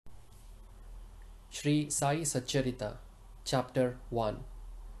Sri Sai Satcharita, Chapter 1.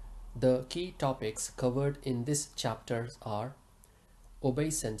 The key topics covered in this chapter are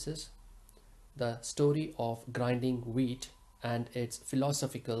obeisances, the story of grinding wheat and its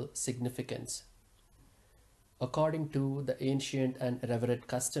philosophical significance. According to the ancient and revered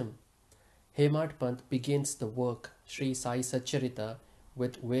custom, Hemad Pant begins the work Sri Sai Satcharita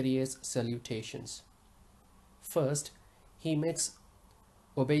with various salutations. First, he makes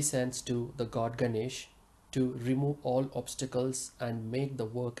obeisance to the god Ganesh to remove all obstacles and make the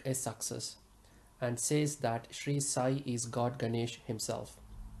work a success, and says that Sri Sai is God Ganesh himself.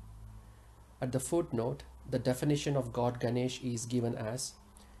 At the footnote, the definition of God Ganesh is given as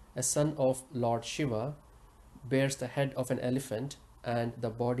a son of Lord Shiva bears the head of an elephant and the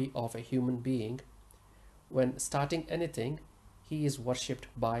body of a human being. When starting anything, he is worshipped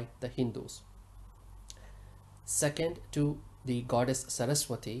by the Hindus. Second, to the goddess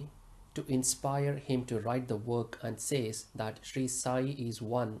Saraswati to inspire him to write the work, and says that Sri Sai is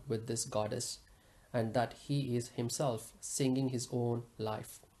one with this goddess and that he is himself singing his own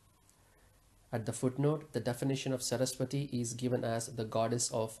life. At the footnote, the definition of Saraswati is given as the goddess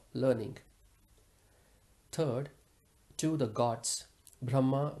of learning. Third, to the gods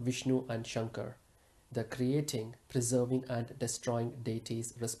Brahma, Vishnu and Shankar, the creating, preserving and destroying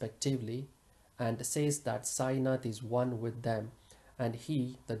deities respectively, and says that Sainath is one with them and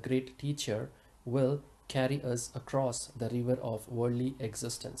he, the great teacher, will carry us across the river of worldly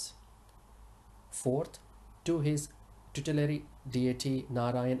existence. Fourth, to his tutelary deity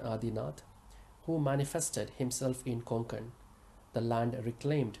Narayan Adinath, who manifested himself in Konkan, the land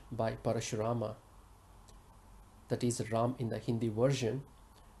reclaimed by Parashurama, that is Ram in the Hindi version,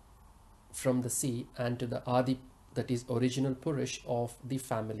 from the sea, and to the Adi, that is original Purush of the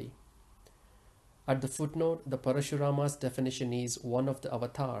family. At the footnote, the Parashurama's definition is one of the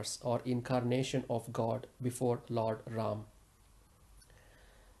avatars or incarnation of God before Lord Ram.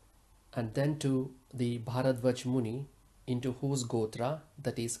 And then to the Bharadvaj Muni, into whose Gotra,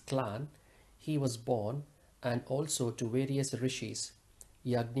 that is clan, he was born, and also to various rishis,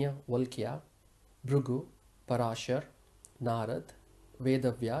 Yagnya Valkya, Bhrigu, Parashar, Narad,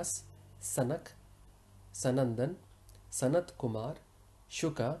 Vedavyas, Sanak, Sanandan, Sanat Kumar,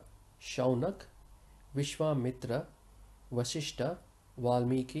 Shuka, Shaunak, Vishwamitra, Vasishta,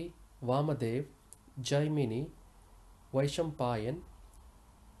 Valmiki, Vamadev, Jaimini, Vaishampayan,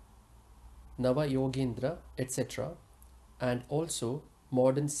 Navayogendra, etc., and also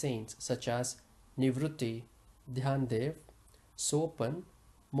modern saints such as Nivrutti, Dhyandev, Sopan,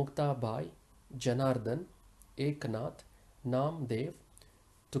 Muktabai, Janardhan, Eknath, Namdev,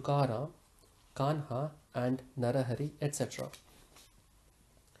 Tukaram, Kanha and Narahari, etc.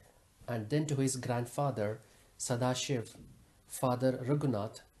 And then to his grandfather Sadashiv, Father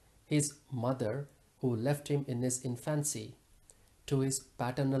Raghunath, his mother who left him in his infancy, to his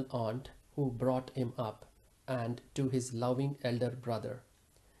paternal aunt who brought him up, and to his loving elder brother.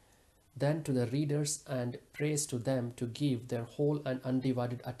 Then to the readers, and praise to them to give their whole and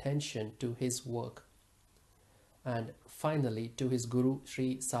undivided attention to his work. And finally to his Guru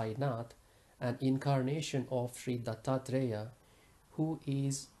Sri Sainath, an incarnation of Sri Dattatreya, who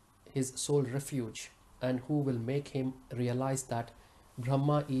is his sole refuge and who will make him realize that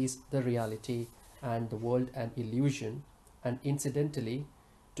Brahma is the reality and the world an illusion, and incidentally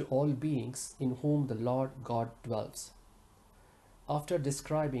to all beings in whom the Lord God dwells. After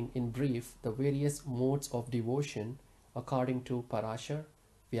describing in brief the various modes of devotion according to Parashar,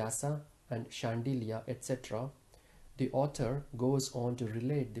 Vyasa and Shandilya, etc., the author goes on to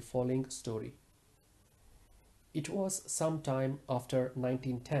relate the following story. It was some time after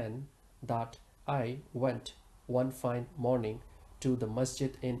 1910 that I went one fine morning to the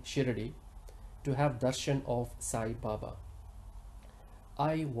masjid in Shirdi to have darshan of Sai Baba.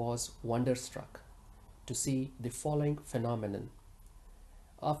 I was wonderstruck to see the following phenomenon.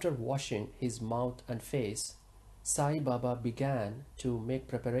 After washing his mouth and face, Sai Baba began to make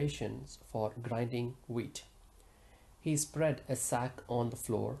preparations for grinding wheat. He spread a sack on the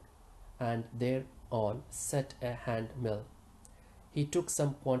floor and thereon set a hand mill. He took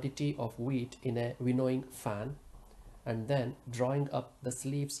some quantity of wheat in a winnowing fan, and then drawing up the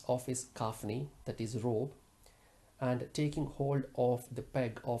sleeves of his kafni, that is robe, and taking hold of the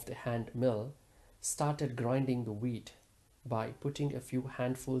peg of the hand mill, started grinding the wheat by putting a few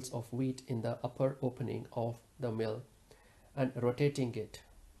handfuls of wheat in the upper opening of the mill and rotating it.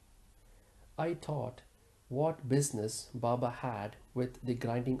 I thought what business Baba had with the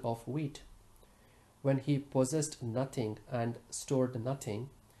grinding of wheat, when he possessed nothing and stored nothing,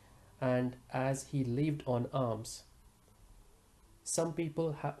 and as he lived on alms. Some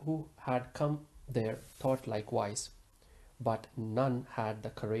people who had come there thought likewise, but none had the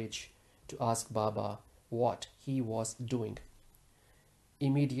courage to ask Baba what he was doing.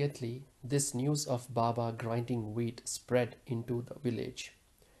 Immediately, this news of Baba grinding wheat spread into the village,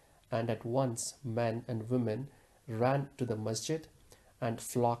 and at once men and women ran to the masjid and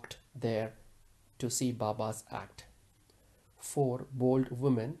flocked there to see Baba's act. Four bold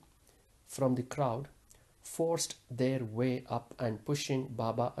women from the crowd forced their way up and pushing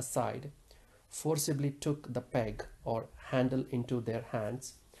Baba aside, forcibly took the peg or handle into their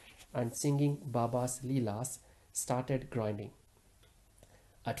hands and singing Baba's Leelas started grinding.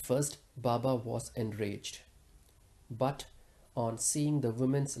 At first, Baba was enraged, but on seeing the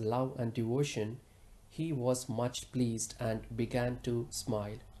women's love and devotion, he was much pleased and began to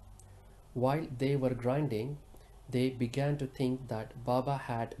smile. While they were grinding, they began to think that Baba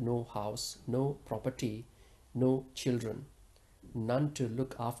had no house, no property, no children, none to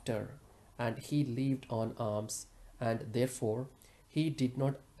look after, and he lived on alms, and therefore he did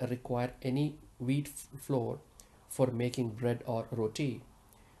not require any wheat flour for making bread or roti.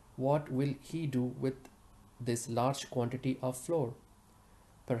 What will he do with this large quantity of flour?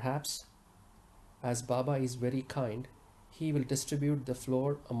 Perhaps, as Baba is very kind, he will distribute the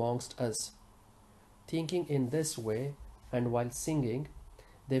flour amongst us. Thinking in this way, and while singing,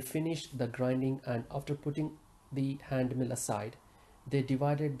 they finished the grinding, and after putting the handmill aside, they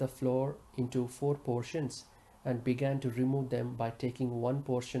divided the flour into four portions and began to remove them by taking one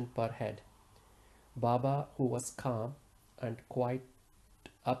portion per head. Baba, who was calm and quiet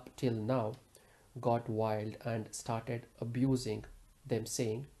up till now, got wild and started abusing them,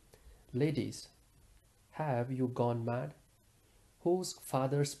 saying, "Ladies, have you gone mad? Whose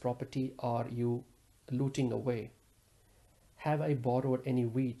father's property are you looting away? Have I borrowed any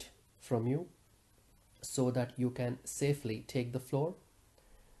wheat from you so that you can safely take the flour?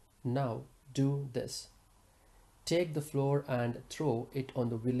 Now do this. Take the flour and throw it on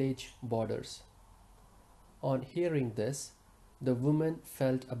the village borders." On hearing this, the women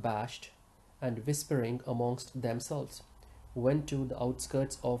felt abashed and, whispering amongst themselves, went to the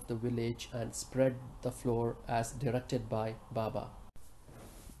outskirts of the village and spread the flour as directed by Baba.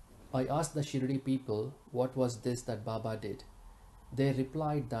 I asked the Shirdi people what was this that Baba did. They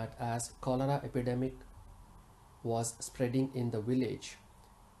replied that as cholera epidemic was spreading in the village,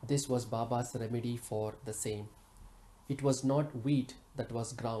 this was Baba's remedy for the same. It was not wheat that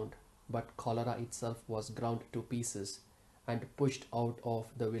was ground, but cholera itself was ground to pieces and pushed out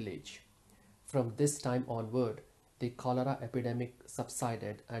of the village. From this time onward, the cholera epidemic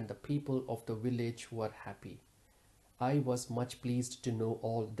subsided and the people of the village were happy. I was much pleased to know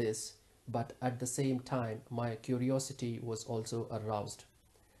all this, but at the same time my curiosity was also aroused.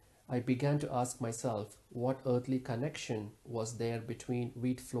 I began to ask myself what earthly connection was there between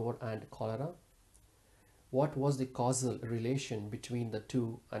wheat flour and cholera? What was the causal relation between the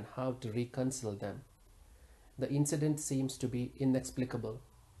two and how to reconcile them? The incident seems to be inexplicable.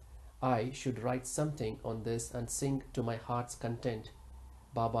 I should write something on this and sing to my heart's content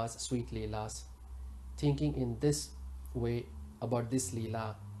Baba's sweet Leelas. Thinking in this way about this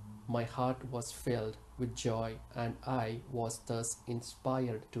Leela, my heart was filled with joy and I was thus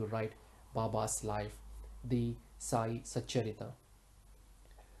inspired to write Baba's life, the Sai Satcharita.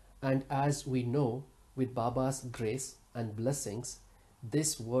 And as we know, with Baba's grace and blessings,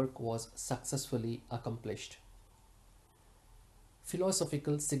 this work was successfully accomplished.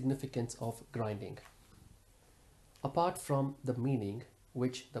 Philosophical significance of grinding. Apart from the meaning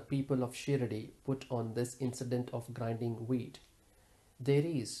which the people of Shirdi put on this incident of grinding wheat, there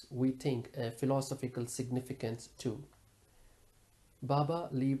is, we think, a philosophical significance too. Baba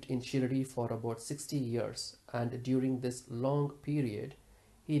lived in Shirdi for about 60 years, and during this long period,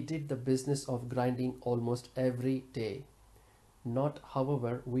 he did the business of grinding almost every day. Not,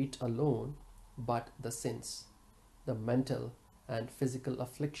 however, wheat alone, but the sins, the mental and physical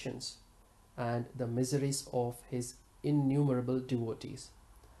afflictions, and the miseries of his innumerable devotees.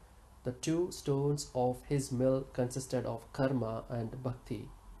 The two stones of his mill consisted of karma and bhakti,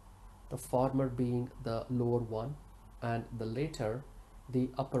 the former being the lower one, and the latter the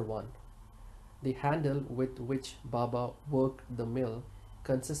upper one. The handle with which Baba worked the mill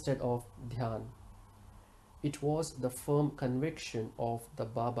consisted of dhyan. It was the firm conviction of the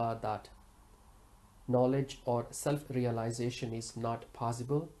Baba that knowledge or self-realization is not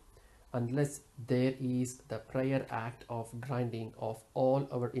possible unless there is the prior act of grinding of all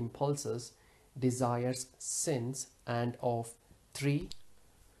our impulses, desires, sins, and of three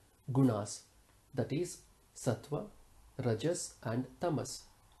gunas, that is, sattva, rajas, and tamas,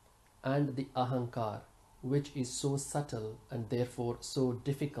 and the ahankar, which is so subtle and therefore so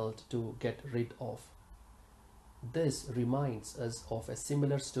difficult to get rid of. This reminds us of a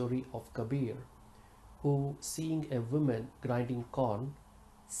similar story of Kabir, who, seeing a woman grinding corn,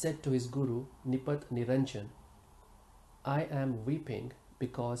 said to his guru Nipat Niranjan, "I am weeping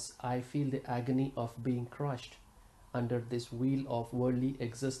because I feel the agony of being crushed under this wheel of worldly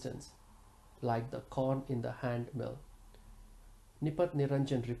existence, like the corn in the hand mill." Nipat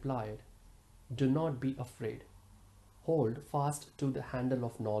Niranjan replied, "Do not be afraid. Hold fast to the handle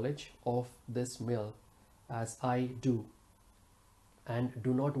of knowledge of this mill as I do, and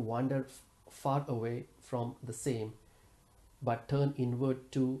do not wander far away from the same, but turn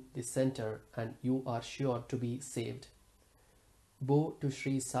inward to the center, and you are sure to be saved." Woe to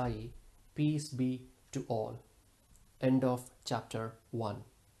Sri Sai, peace be to all. End of chapter 1.